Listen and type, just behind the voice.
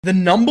The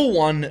number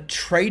one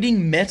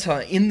trading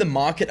meta in the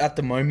market at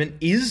the moment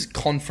is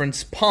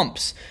conference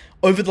pumps.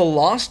 Over the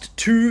last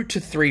 2 to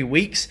 3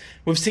 weeks,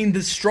 we've seen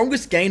the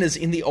strongest gainers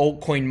in the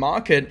altcoin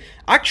market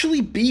actually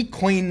be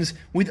coins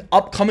with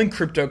upcoming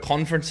crypto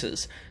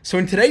conferences. So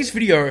in today's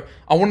video,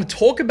 I want to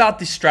talk about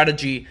this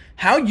strategy,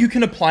 how you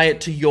can apply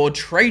it to your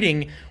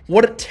trading,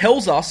 what it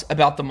tells us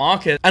about the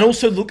market, and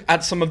also look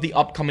at some of the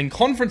upcoming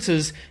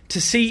conferences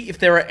to see if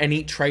there are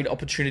any trade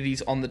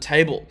opportunities on the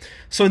table.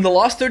 So in the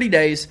last 30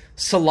 days,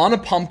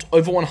 Solana pumped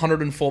over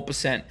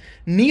 104%,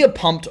 NEAR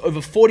pumped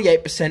over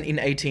 48% in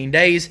 18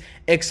 days,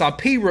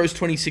 XRP rose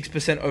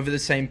 26% over the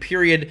same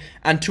period,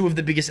 and two of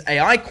the biggest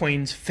AI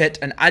coins, 𝗕𝗏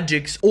and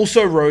𝗕𝗔𝗂𝗪,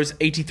 also rose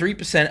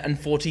 83% and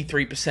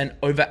 43%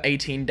 over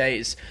 18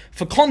 days.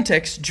 For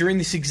context, during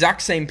this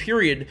exact same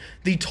period,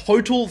 the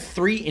total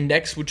 3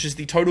 index, which is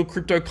the total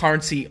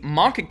cryptocurrency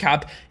market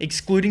cap,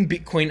 excluding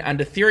Bitcoin and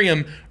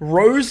Ethereum,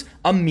 rose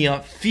a mere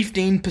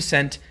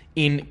 15%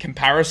 in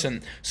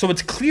comparison. So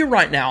it's clear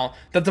right now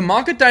that the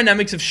market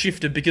dynamics have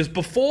shifted, because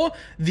before,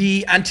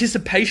 the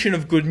anticipation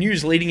of good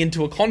news leading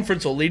into a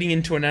conference or leading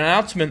into an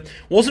announcement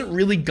wasn't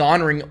really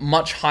garnering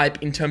much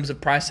hype in terms of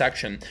price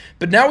action.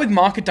 But now with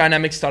market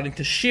dynamics starting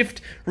to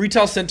shift,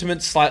 retail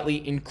sentiment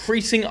slightly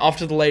increasing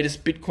after the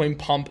latest Bitcoin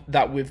pump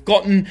that we've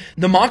gotten,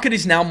 the market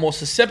is now more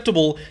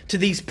susceptible to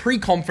these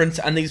pre-conference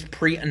and these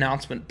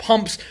pre-announcement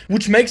pumps,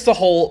 which makes the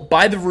whole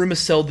buy the rumor,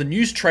 sell the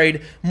news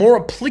trade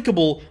more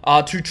applicable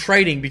to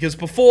trading, because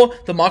before,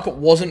 the market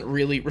wasn't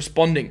really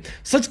responding.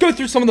 So let's go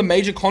through some of the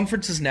major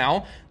conferences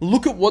now,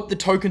 look at what the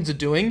tokens are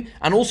doing,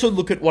 and also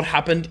look at what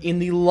happened in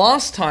the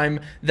last time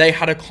they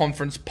had a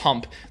conference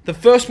pump. The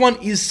first one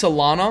is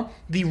Solana.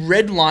 The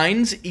red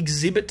lines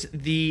exhibit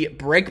the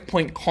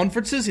breakpoint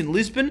conferences in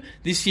Lisbon.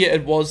 This year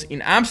it was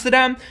in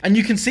Amsterdam. And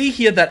you can see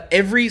here that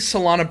every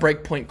Solana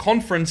breakpoint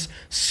conference,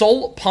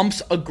 Sol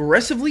pumps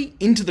aggressively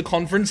into the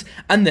conference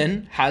and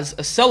then has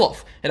a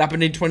sell-off. It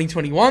happened in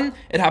 2021.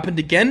 It happened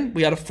again.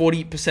 We had a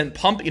 40%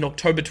 pump in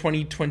October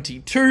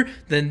 2022.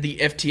 Then the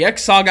FTX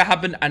saga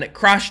happened and it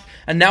crashed.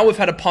 And now we've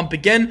had a pump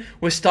again.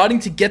 We're starting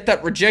to get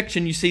that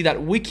rejection. You see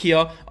that wick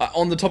here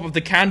on the top of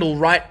the candle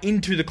right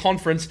into the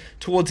conference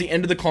towards the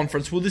end of the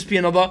conference. Will this be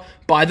another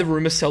buy the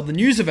rumor, sell the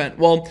news event?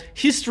 Well,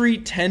 history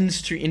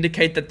tends to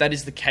indicate that that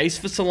is the case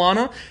for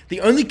Solana. The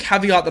only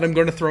caveat that I'm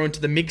going to throw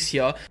into the mix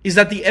here is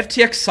that the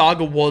FTX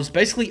saga was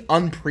basically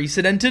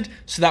unprecedented.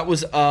 So that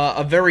was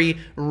a very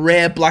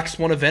rare black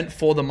swan event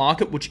for the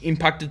market, which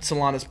impacted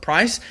Solana's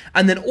price.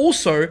 And then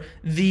also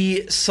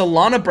the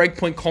Solana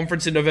Breakpoint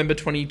conference in November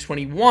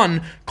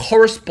 2021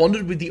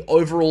 corresponded with the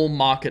overall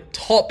market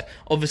top.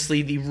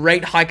 Obviously, the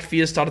rate hike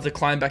fears started to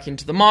climb back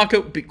into the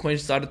market. Bitcoin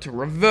started to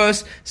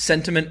reverse.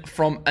 Sentiment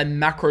from a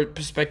macro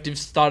perspective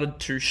started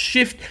to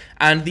shift,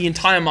 and the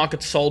entire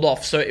market sold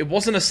off. So it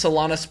wasn't a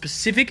Solana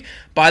specific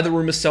buy the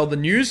rumor, sell the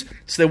news.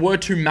 So there were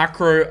two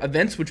macro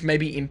events which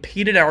maybe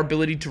impeded our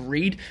ability to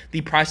read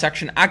the price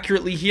action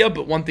accurately here.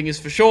 But one thing is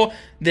for sure,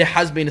 there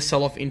has been a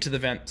sell-off into the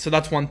event. So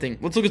that's one thing.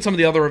 Let's look at some of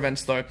the other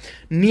events though.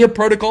 NEAR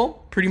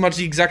protocol, pretty much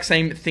the exact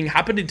same thing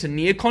happened into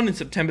NearCon in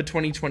September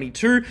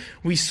 2022.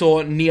 We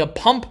saw NEAR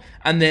pump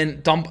and then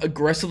dump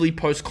aggressively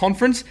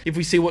post-conference. If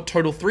we see what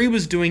Total 3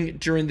 was doing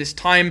during this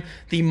time,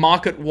 the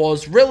market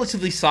was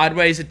relatively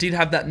sideways. It did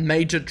have that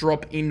major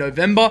drop in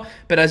November,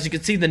 but as you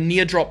can see, the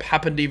NEAR drop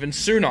happened even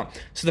sooner.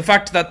 So the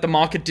fact that the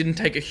market didn't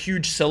take a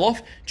huge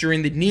sell-off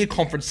during the NEAR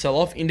conference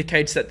sell-off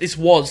indicates that this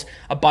was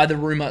a buy the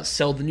rumor,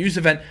 sell the news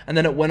event, and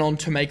then it went on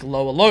to make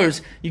lower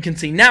lows. You can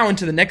see now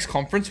into the next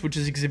conference, which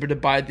is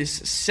exhibited by this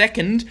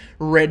second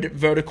red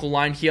vertical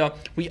line here,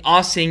 we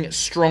are seeing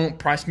strong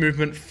price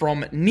movement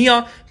from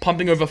NEAR,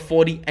 pumping over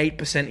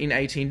 48% in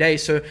 18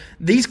 days. So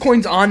these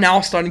coins are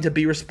now starting to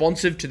be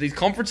responsive to these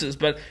conferences,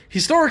 but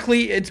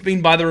historically it's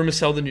been buy the rumor,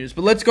 sell the news.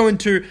 But let's go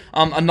into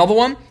another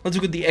one. Let's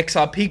look at the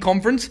XRP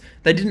conference.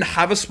 They didn't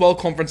have a swell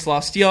conference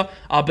last year,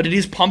 but it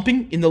is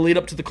pumping in the lead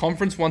up to the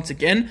conference once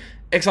again.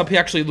 XRP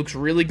actually looks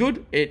really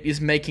good. It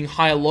is making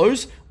higher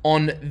lows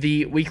on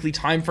the weekly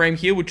time frame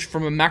here, which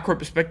from a macro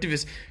perspective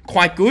is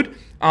quite good.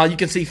 You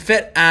can see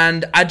𝗕𝗏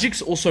and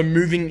𝗕𝗔𝗂𝗪 also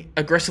moving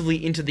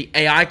aggressively into the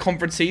AI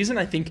conference season.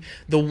 I think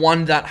the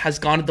one that has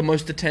garnered the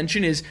most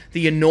attention is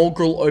the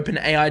inaugural Open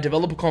AI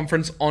Developer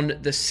Conference on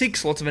the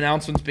 6th. Lots of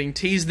announcements being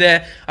teased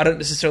there. I don't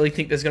necessarily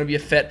think there's going to be a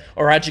𝗕𝗏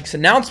or 𝗕𝗔𝗂𝗪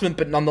announcement,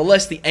 but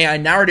nonetheless, the AI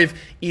narrative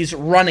is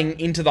running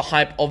into the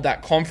hype of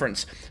that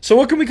conference. So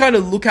what can we kind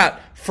of look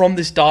at from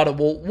this data?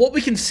 Well, what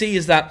we can see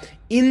is that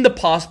in the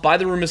past, buy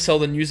the rumor, sell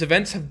the news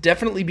events have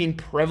definitely been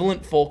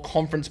prevalent for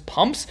conference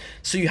pumps.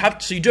 So you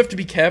do have to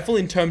be careful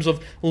in terms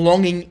of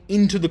longing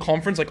into the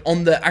conference, like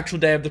on the actual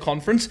day of the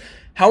conference.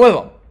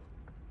 However,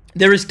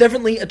 there is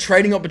definitely a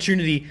trading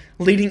opportunity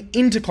leading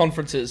into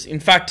conferences. In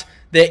fact,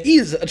 there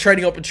is a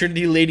trading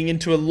opportunity leading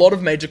into a lot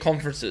of major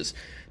conferences.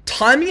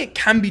 timing it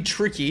can be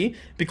tricky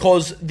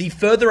because the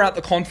further out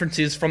the conference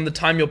is from the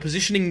time you're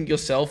positioning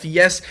yourself,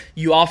 yes,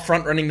 you are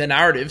front running the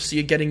narrative, so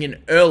you're getting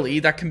in early.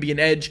 That can be an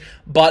edge,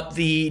 but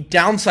the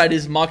downside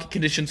is market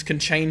conditions can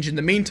change in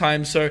the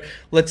meantime. So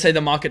let's say the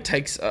market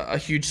takes a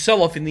huge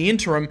sell-off in the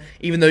interim,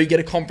 even though you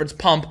get a conference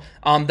pump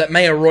that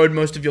may erode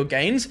most of your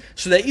gains.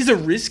 So there is a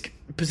risk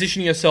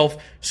positioning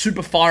yourself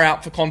super far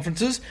out for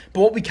conferences, but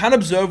what we can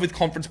observe with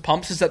conference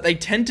pumps is that they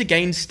tend to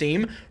gain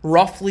steam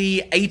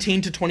roughly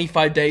 18 to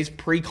 25 days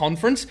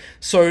pre-conference.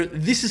 So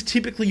this is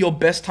typically your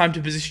best time to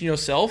position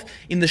yourself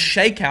in the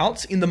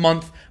shakeouts in the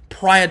month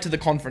prior to the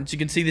conference. You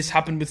can see this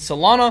happen with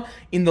Solana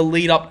in the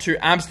lead up to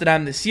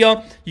Amsterdam this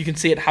year. You can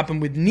see it happen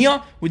with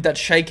NEAR with that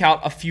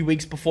shakeout a few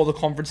weeks before the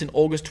conference in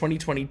August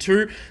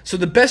 2022. So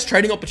the best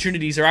trading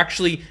opportunities are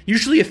actually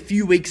usually a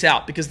few weeks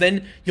out, because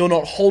then you're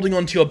not holding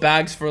onto your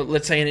bags for,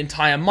 let's say, an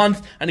entire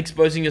month and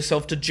exposing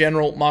yourself to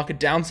general market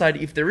downside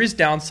if there is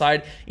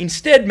downside.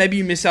 Instead, maybe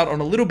you miss out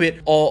on a little bit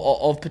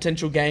of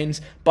potential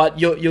gains, but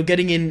you're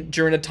getting in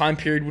during a time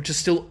period which is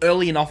still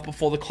early enough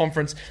before the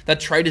conference that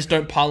traders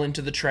don't pile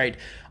into the trade.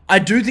 I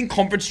do think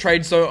conference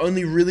trades, though,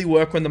 only really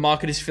work when the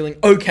market is feeling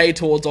okay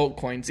towards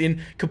altcoins.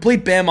 In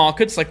complete bear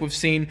markets, like we've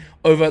seen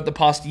over the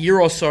past year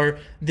or so,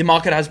 the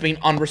market has been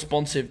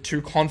unresponsive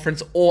to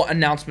conference or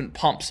announcement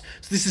pumps.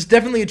 So this is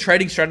definitely a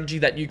trading strategy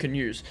that you can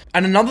use.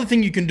 And another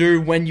thing you can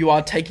do when you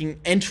are taking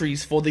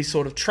entries for these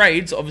sort of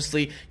trades,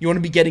 obviously you want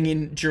to be getting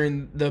in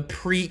during the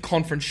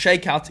pre-conference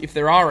shakeouts, if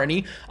there are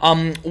any.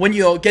 When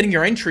you're getting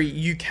your entry,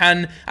 you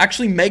can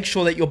actually make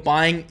sure that you're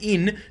buying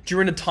in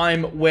during a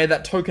time where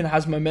that token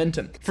has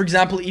momentum. For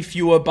example, if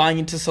you were buying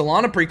into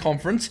Solana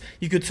pre-conference,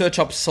 you could search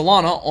up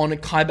Solana on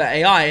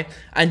𝗕𝗪𝗪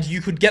and you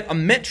could get a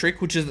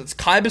metric, which is its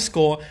𝗕𝗪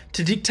score,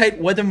 to dictate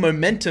whether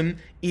momentum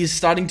is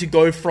starting to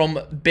go from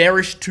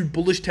bearish to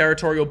bullish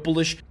territory or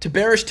bullish to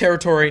bearish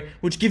territory,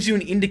 which gives you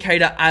an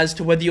indicator as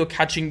to whether you're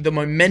catching the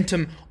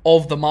momentum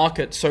of the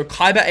market. So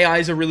𝗕𝗪𝗪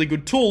is a really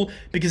good tool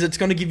because it's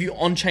going to give you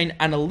on-chain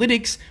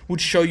analytics,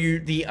 which show you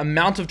the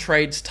amount of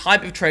trades,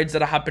 type of trades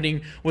that are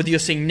happening, whether you're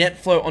seeing net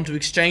flow onto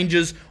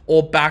exchanges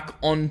or back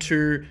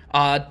onto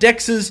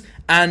DEXs.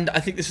 And I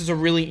think this is a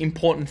really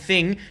important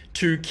thing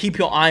to keep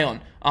your eye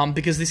on.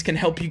 Because this can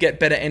help you get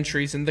better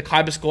entries, and the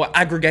𝗕𝗪 score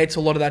aggregates a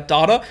lot of that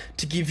data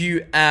to give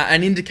you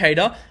an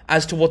indicator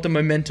as to what the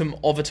momentum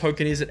of a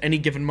token is at any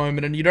given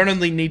moment. And you don't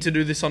only need to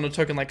do this on a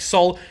token like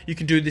SOL, you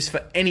can do this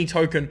for any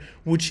token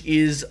which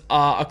is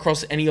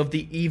across any of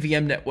the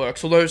EVM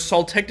networks. Although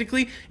SOL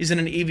technically isn't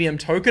an EVM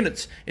token,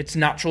 it's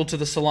natural to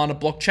the Solana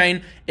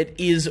blockchain. It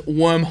is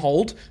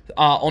wormholed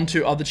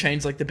onto other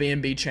chains like the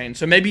BNB chain.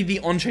 So maybe the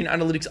on-chain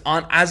analytics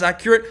aren't as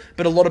accurate,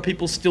 but a lot of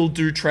people still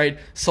do trade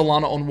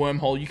Solana on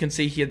wormhole. You can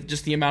see here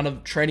just the amount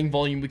of trading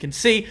volume we can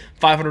see,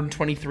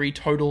 523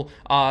 total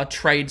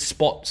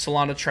spot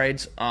Solana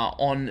trades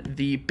on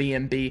the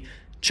BNB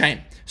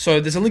chain. So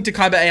there's a link to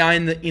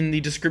𝗕𝗪𝗪𝗪 in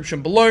the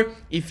description below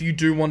if you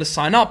do want to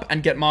sign up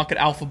and get market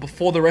alpha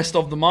before the rest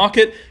of the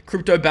market.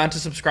 Crypto Banter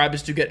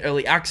subscribers do get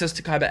early access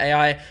to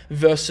𝗕𝗪𝗪𝗪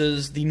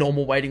versus the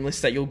normal waiting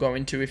list that you'll go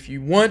into if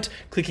you weren't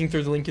clicking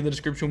through the link in the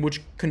description,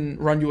 which can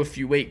run you a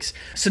few weeks.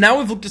 So now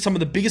we've looked at some of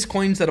the biggest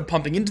coins that are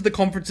pumping into the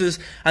conferences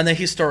and their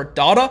historic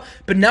data,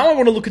 but now I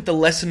want to look at the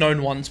lesser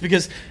known ones,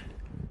 because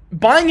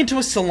buying into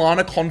a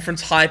Solana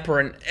conference hype or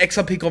an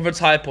XRP conference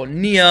hype or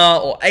NEAR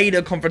or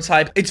ADA conference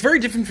hype, it's very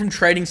different from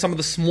trading some of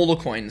the smaller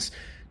coins.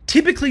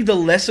 Typically, the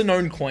lesser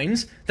known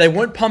coins, they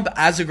won't pump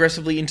as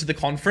aggressively into the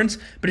conference,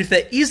 but if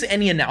there is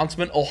any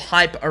announcement or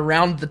hype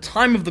around the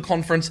time of the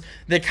conference,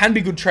 there can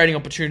be good trading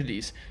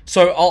opportunities.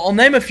 So I'll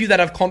name a few that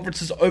have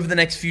conferences over the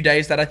next few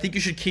days that I think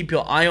you should keep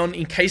your eye on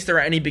in case there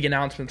are any big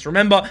announcements.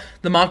 Remember,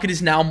 the market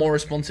is now more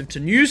responsive to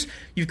news.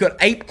 You've got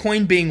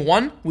𝗕𝗚coin being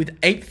one with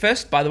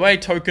𝗕𝗚fest. By the way,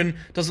 token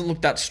doesn't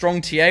look that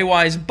strong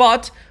TA-wise,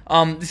 but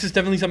this is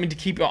definitely something to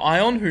keep your eye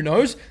on. Who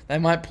knows? They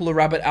might pull a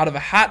rabbit out of a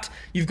hat.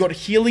 You've got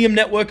Helium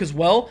Network as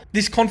well.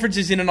 This conference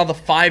is in another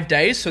 5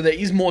 days, so there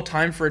is more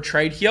time for a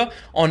trade here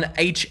on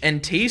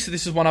HNT. So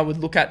this is one I would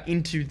look at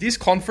into this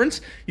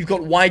conference. You've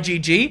got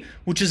YGG,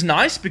 which is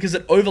nice because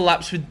it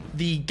overlaps with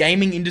the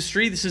gaming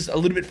industry. This is a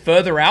little bit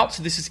further out,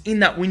 so this is in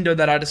that window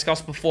that I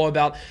discussed before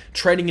about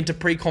trading into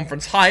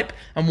pre-conference hype,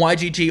 and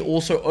YGG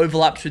also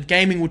overlaps with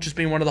gaming, which has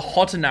been one of the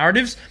hotter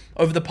narratives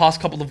over the past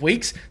couple of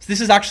weeks. So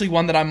this is actually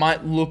one that I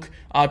might look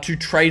to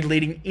trade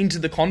leading into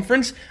the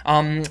conference,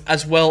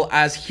 as well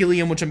as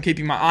Helium, which I'm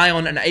keeping my eye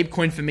on, and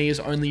𝗕𝗚coin for me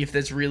is only if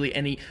there's really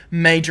any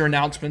major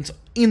announcements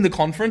in the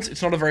conference.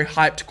 It's not a very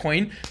hyped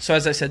coin, so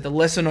as I said, the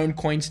lesser known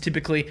coins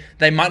typically,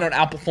 they might not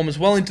outperform as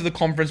well into the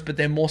conference, but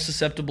they're more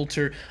susceptible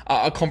to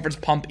a conference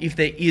pump if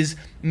there is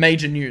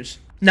major news.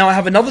 Now, I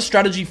have another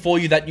strategy for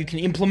you that you can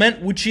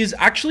implement, which is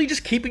actually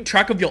just keeping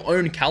track of your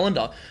own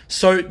calendar.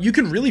 So you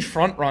can really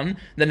front run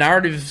the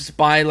narratives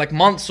by like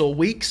months or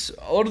weeks.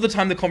 A lot of the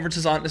time, the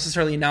conferences aren't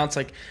necessarily announced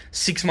like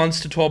 6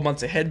 months to 12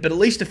 months ahead, but at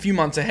least a few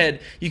months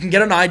ahead, you can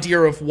get an idea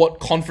of what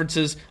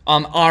conferences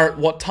are at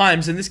what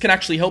times, and this can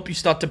actually help you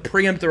start to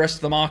preempt the rest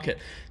of the market.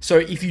 So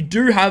if you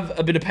do have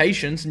a bit of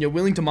patience and you're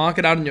willing to mark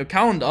it out in your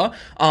calendar,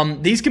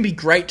 these can be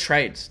great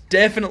trades.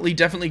 Definitely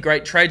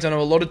great trades. I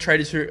know a lot of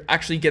traders who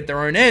actually get their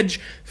own edge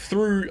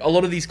through a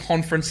lot of these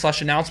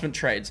conference/announcement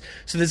trades.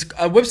 So there's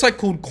a website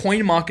called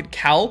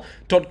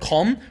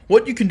CoinMarketCal.com.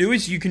 What you can do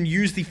is you can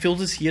use the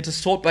filters here to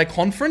sort by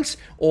conference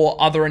or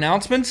other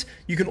announcements.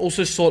 You can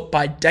also sort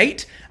by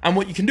date. And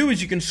what you can do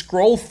is you can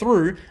scroll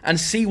through and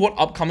see what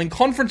upcoming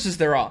conferences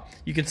there are.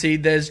 You can see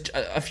there's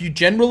a few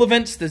general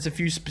events, there's a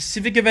few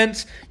specific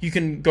events. You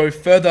can go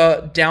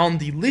further down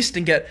the list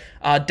and get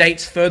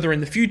dates further in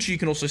the future. You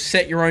can also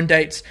set your own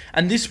dates,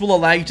 and this will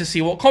allow you to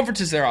see what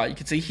conferences there are. You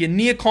can see here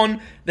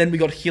𝗕𝗂𝗃on, then we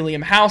got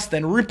Helium House,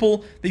 then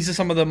Ripple. These are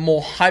some of the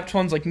more hyped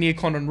ones like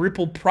𝗕𝗂𝗃on and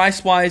Ripple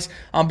price-wise.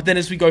 But then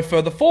as we go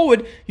further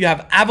forward, you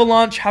have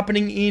Avalanche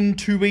happening in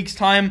 2 weeks'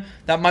 time.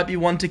 That might be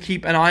one to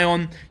keep an eye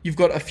on. You've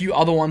got a few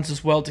other ones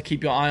as well to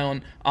keep your eye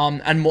on,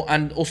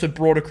 and also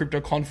broader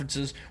crypto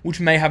conferences, which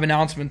may have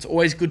announcements.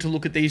 Always good to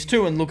look at these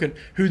too and look at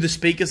who the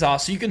speakers are.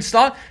 So you can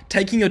start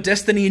taking your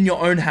destiny in your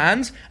own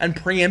hands and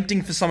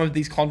preempting for some of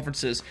these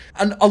conferences.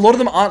 And a lot of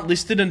them aren't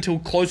listed until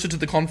closer to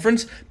the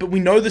conference, but we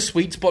know the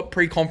sweet spot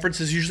pre-conference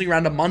is usually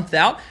around a month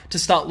out to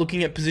start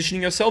looking at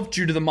positioning yourself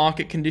due to the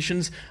market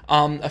conditions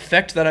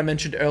effect that I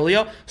mentioned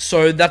earlier.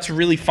 So that's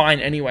really fine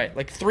anyway.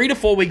 Like 3 to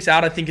 4 weeks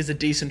out, I think is a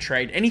decent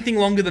trade. Anything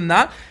longer than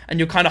that, and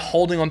you're kind of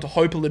holding on to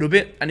hope a little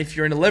bit, and if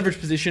you're in a leverage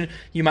position,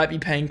 you might be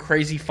paying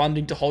crazy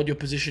funding to hold your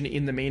position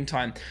in the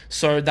meantime.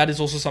 So that is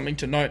also something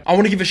to note. I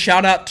want to give a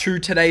shout out to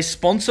today's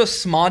sponsor,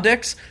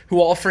 𝗲𝗪𝗓, who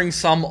are offering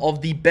some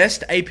of the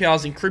best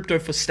APRs in crypto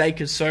for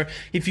stakers. So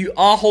if you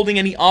are holding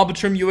any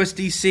Arbitrum,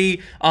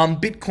 USDC,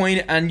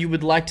 Bitcoin, and you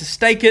would like to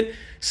stake it,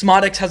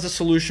 𝗲𝗪𝗓 has a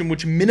solution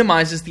which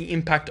minimizes the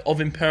impact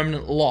of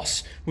impermanent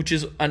loss, which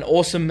is an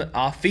awesome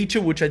feature,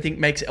 which I think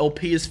makes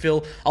LPs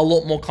feel a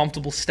lot more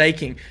comfortable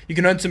staking. You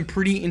can earn some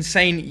pretty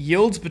insane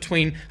yields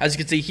between, as you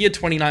can see here,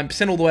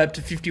 29% all the way up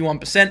to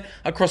 51%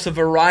 across a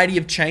variety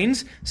of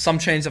chains. Some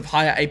chains have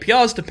higher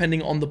APRs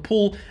depending on the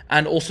pool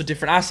and also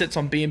different assets.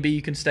 On BNB,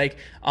 you can stake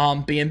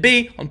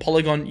BNB. On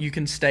Polygon, you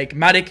can stake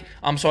Matic.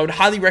 So I would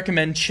highly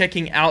recommend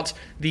checking out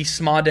the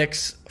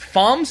𝗲𝗪𝗓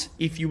farms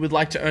if you would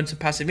like to earn some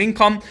passive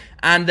income.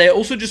 And they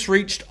also just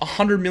reached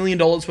 $100 million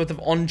worth of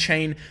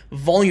on-chain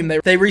volume.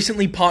 They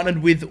recently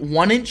partnered with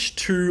 1inch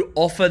to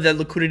offer their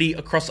liquidity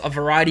across a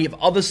variety of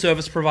other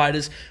service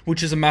providers,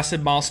 which is a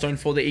massive milestone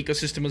for the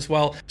ecosystem as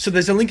well. So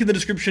there's a link in the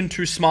description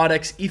to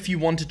𝗲𝗪𝗓 if you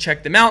want to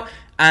check them out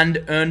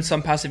and earn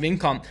some passive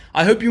income.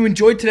 I hope you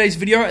enjoyed today's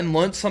video and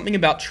learned something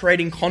about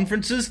trading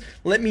conferences.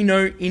 Let me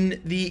know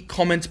in the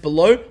comments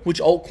below which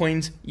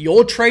altcoins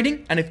you're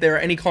trading and if there are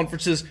any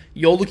conferences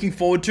you're looking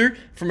forward to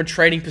from a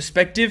trading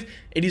perspective.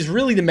 It is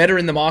really the meta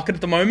in the market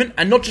at the moment,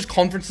 and not just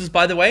conferences,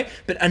 by the way,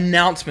 but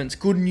announcements,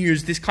 good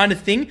news, this kind of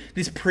thing,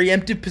 this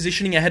preemptive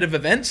positioning ahead of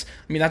events.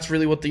 I mean, that's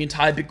really what the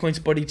entire Bitcoin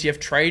spot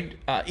ETF trade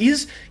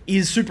is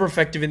super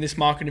effective in this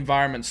market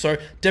environment. So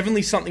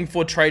definitely something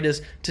for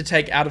traders to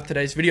take out of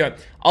today's video.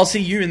 I'll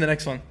see you in the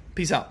next one.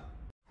 Peace out.